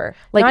 never.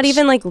 Like, not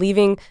even like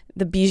leaving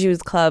the Bijoux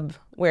Club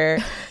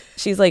where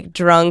she's like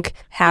drunk,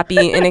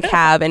 happy in a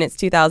cab, and it's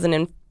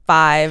 2005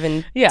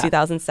 and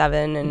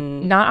 2007,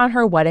 and not on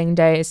her wedding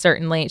day.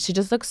 Certainly, she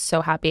just looks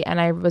so happy.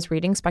 And I was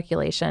reading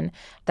speculation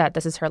that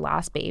this is her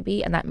last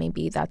baby, and that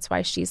maybe that's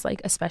why she's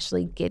like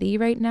especially giddy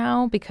right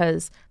now,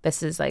 because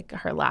this is like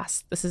her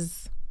last. This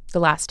is the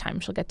last time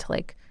she'll get to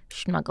like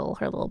snuggle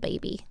her little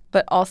baby.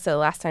 But also,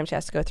 last time she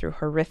has to go through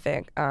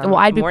horrific. Well,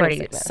 I'd be pretty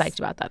sickness. psyched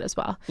about that as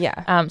well.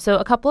 Yeah. So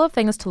a couple of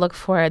things to look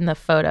for in the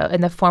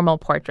formal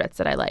portraits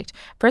that I liked.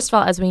 First of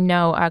all, as we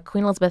know,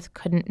 Queen Elizabeth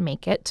couldn't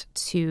make it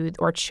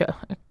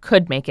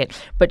could make it,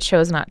 but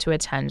chose not to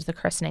attend the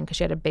christening because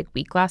she had a big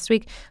week last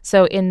week.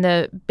 So in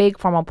the big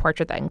formal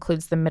portrait that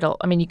includes the middle,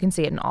 I mean, you can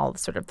see it in all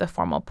sort of the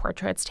formal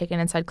portraits taken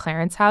inside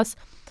Clarence House.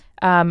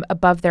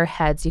 Above their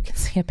heads, you can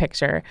see a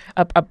picture,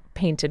 a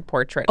painted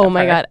portrait. Oh of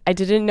my her. God, I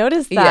didn't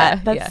notice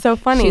that. That's so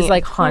funny. She's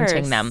like Of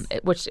haunting course. them,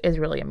 which is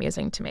really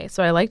amusing to me.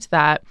 So I liked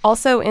that.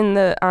 Also, in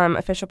the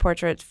official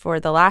portrait for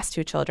the last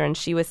 2 children,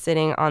 she was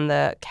sitting on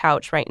the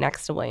couch right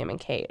next to William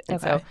and Kate.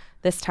 And so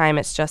this time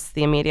it's just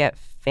the immediate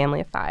family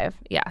of 5.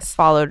 Yes.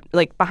 Followed,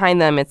 like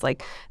behind them, it's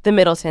like the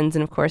Middletons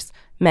and, of course,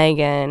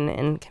 Meghan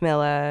and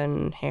Camilla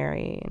and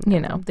Harry.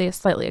 And, the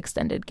slightly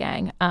extended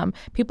gang.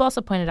 People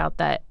also pointed out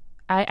that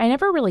I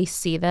never really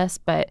see this,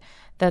 but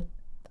that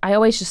I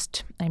always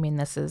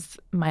this is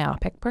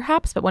myopic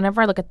perhaps, but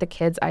whenever I look at the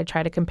kids, I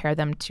try to compare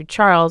them to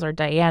Charles or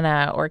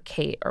Diana or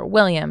Kate or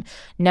William,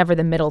 never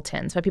the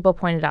Middletons. But people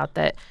pointed out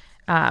that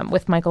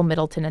with Michael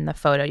Middleton in the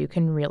photo, you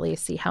can really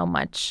see how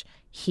much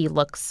he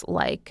looks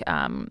like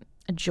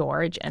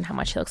George and how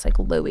much he looks like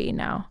Louis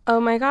now. Oh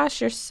my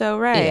gosh, you're so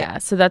right. Yeah,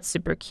 so that's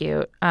super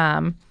cute.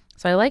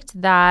 So I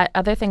liked that.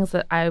 Other things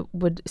that I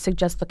would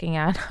suggest looking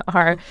at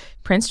are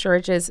Prince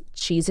George's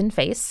cheese and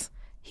face.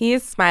 He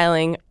is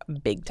smiling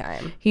big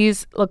time. He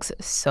looks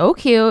so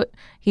cute.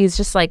 He's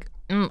just like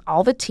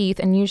all the teeth.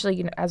 And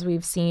usually, as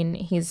we've seen,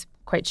 he's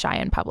quite shy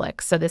in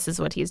public. So this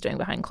is what he's doing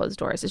behind closed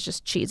doors, is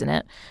just cheesing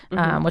it,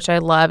 which I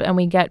love. And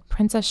we get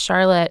Princess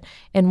Charlotte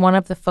in one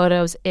of the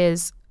photos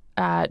is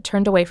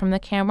turned away from the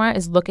camera,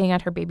 is looking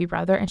at her baby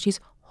brother, and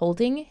she's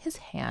holding his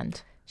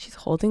hand. She's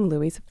holding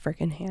Louis'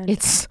 freaking hand.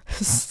 It's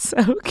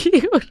so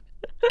cute.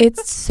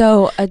 It's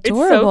so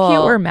adorable. It's so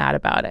cute. We're mad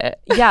about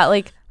it. Yeah,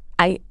 like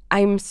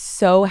I'm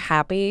so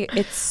happy.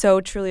 It's so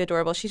truly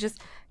adorable. She's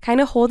just kind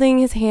of holding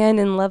his hand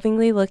and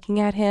lovingly looking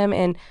at him.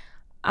 And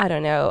I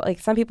don't know, like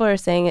some people are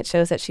saying it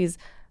shows that she's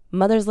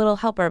mother's little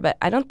helper, but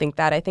I don't think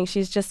that. I think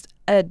she's just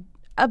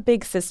a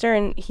big sister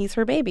and he's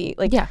her baby.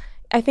 Like, yeah.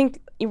 I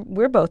think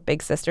we're both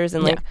big sisters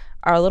and like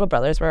our little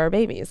brothers were our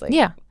babies. Like,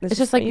 yeah, it's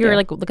just like you're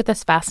like, look at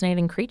this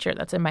fascinating creature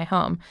that's in my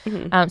home.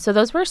 So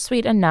those were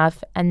sweet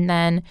enough. And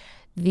then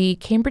the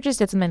Cambridges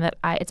did something that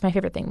it's my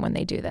favorite thing when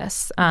they do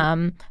this.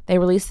 They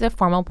released the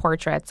formal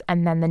portraits,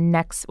 and then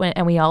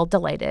and we all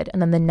delighted. And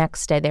then the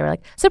next day they were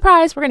like,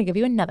 surprise, we're going to give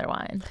you another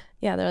one.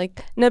 Yeah, they're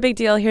like, no big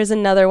deal. Here's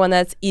another one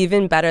that's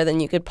even better than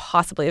you could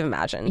possibly have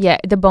imagined. Yeah,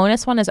 the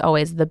bonus one is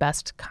always the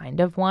best kind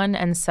of one.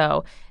 And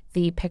so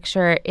the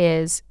picture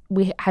is,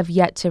 we have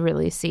yet to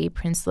really see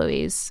Prince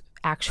Louis's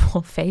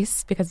actual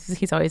face because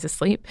he's always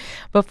asleep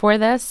before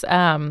this.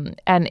 And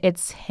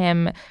it's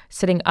him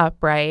sitting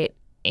upright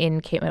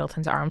in Kate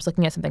Middleton's arms,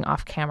 looking at something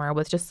off camera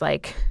with just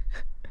like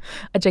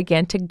a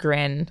gigantic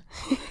grin.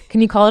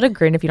 Can you call it a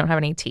grin if you don't have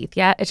any teeth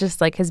yet? It's just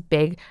like his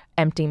big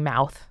empty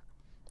mouth,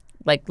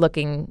 like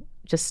looking,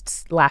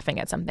 just laughing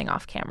at something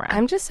off camera.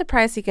 I'm just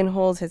surprised he can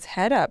hold his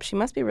head up. She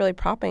must be really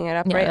propping it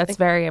up, yeah, right? That's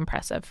very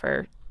impressive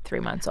for 3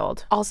 months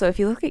old. Also, if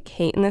you look at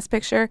Kate in this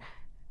picture,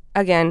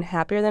 again,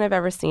 happier than I've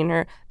ever seen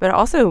her, but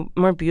also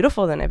more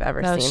beautiful than I've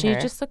ever seen her.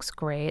 She just looks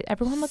great.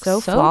 Everyone looks so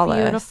so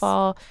flawless.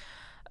 Beautiful.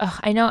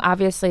 I know,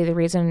 obviously, the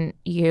reason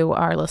you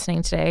are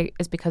listening today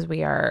is because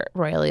we are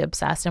royally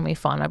obsessed and we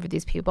fawn over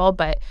these people,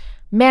 but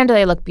man, do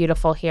they look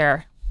beautiful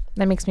here.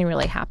 That makes me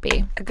really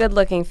happy. A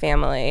good-looking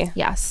family.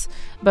 Yes.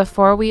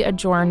 Before we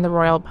adjourn the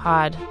Royal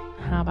Pod,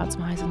 how about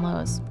some highs and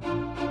lows?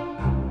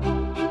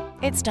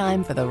 It's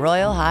time for the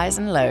Royal Highs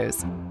and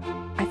Lows.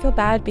 I feel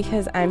bad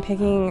because I'm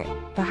picking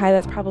the high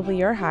that's probably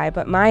your high,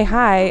 but my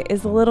high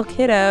is the little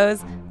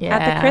kiddos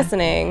at the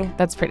christening.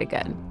 That's pretty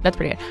good.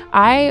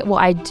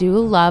 I do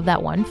love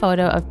that one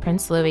photo of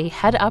Prince Louis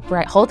head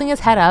upright, holding his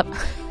head up.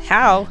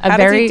 How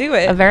does he do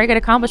it? A very good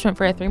accomplishment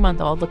for a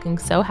 3-month-old, looking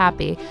so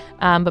happy.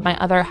 But my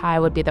other high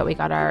would be that we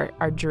got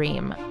our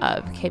dream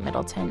of Kate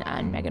Middleton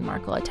and Meghan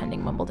Markle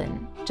attending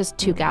Wimbledon. Just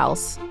two gal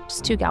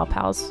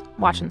pals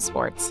watching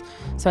sports.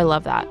 So I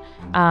love that.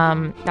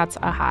 That's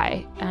a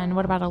high. And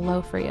what about a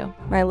low for you?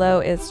 My low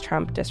is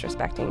Trump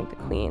disrespecting the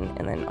Queen,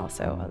 and then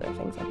also other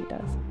things that he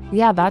does.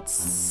 Yeah,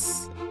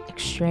 that's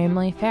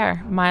extremely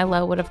fair. My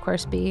low would, of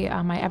course, be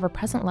my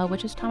ever-present low,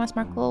 which is Thomas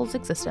Markle's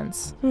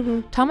existence.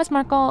 Mm-hmm. Thomas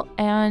Markle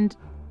and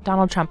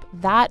Donald Trump,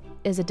 that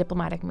is a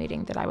diplomatic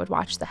meeting that I would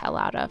watch the hell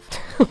out of.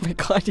 Oh my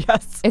God,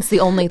 yes. It's the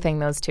only thing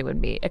those two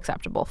would be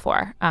acceptable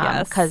for,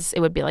 yes, because it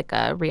would be like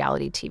a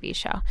reality TV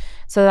show.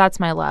 So that's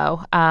my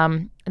low.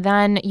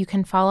 Then you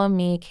can follow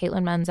me,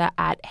 Caitlin Menza,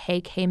 at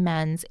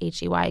HeyKMenz,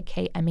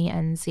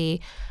 HeyKMenz,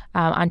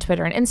 on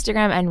Twitter and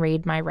Instagram, and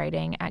read my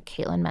writing at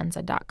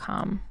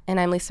CaitlinMenza.com. And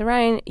I'm Lisa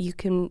Ryan. You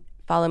can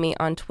follow me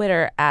on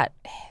Twitter at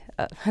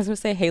I was going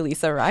to say, hey,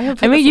 Lisa Ryan.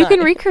 I mean, you can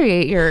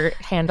recreate your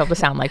handle to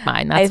sound like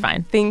mine. That's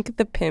fine. I think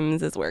the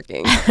PIMS is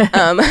working.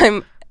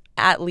 I'm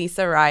at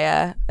Lisa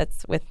Raya.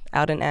 That's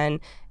without an N.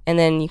 And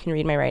then you can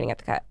read my writing at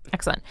The Cut.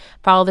 Excellent.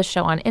 Follow the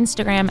show on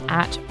Instagram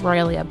at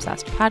Royally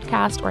Obsessed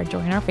Podcast, or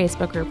join our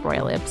Facebook group,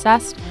 Royally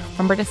Obsessed.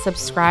 Remember to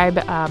subscribe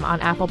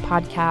on Apple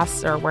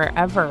Podcasts or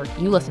wherever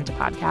you listen to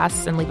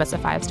podcasts, and leave us a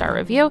 5-star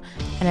review.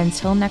 And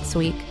until next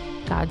week,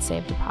 God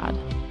save the pod.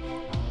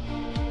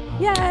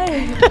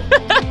 Yay!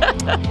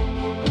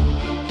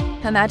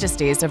 Her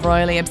Majesties of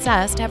Royally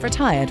Obsessed have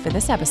retired for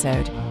this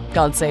episode.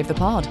 God save the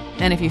pod.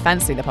 And if you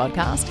fancy the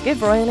podcast,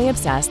 give Royally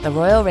Obsessed the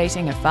royal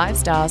rating of 5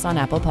 stars on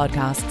Apple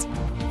Podcasts.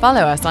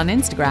 Follow us on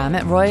Instagram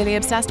at Royally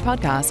Obsessed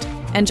Podcast,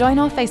 and join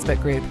our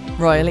Facebook group,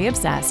 Royally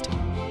Obsessed.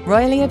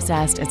 Royally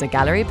Obsessed is a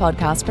Gallery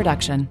Podcast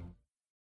production.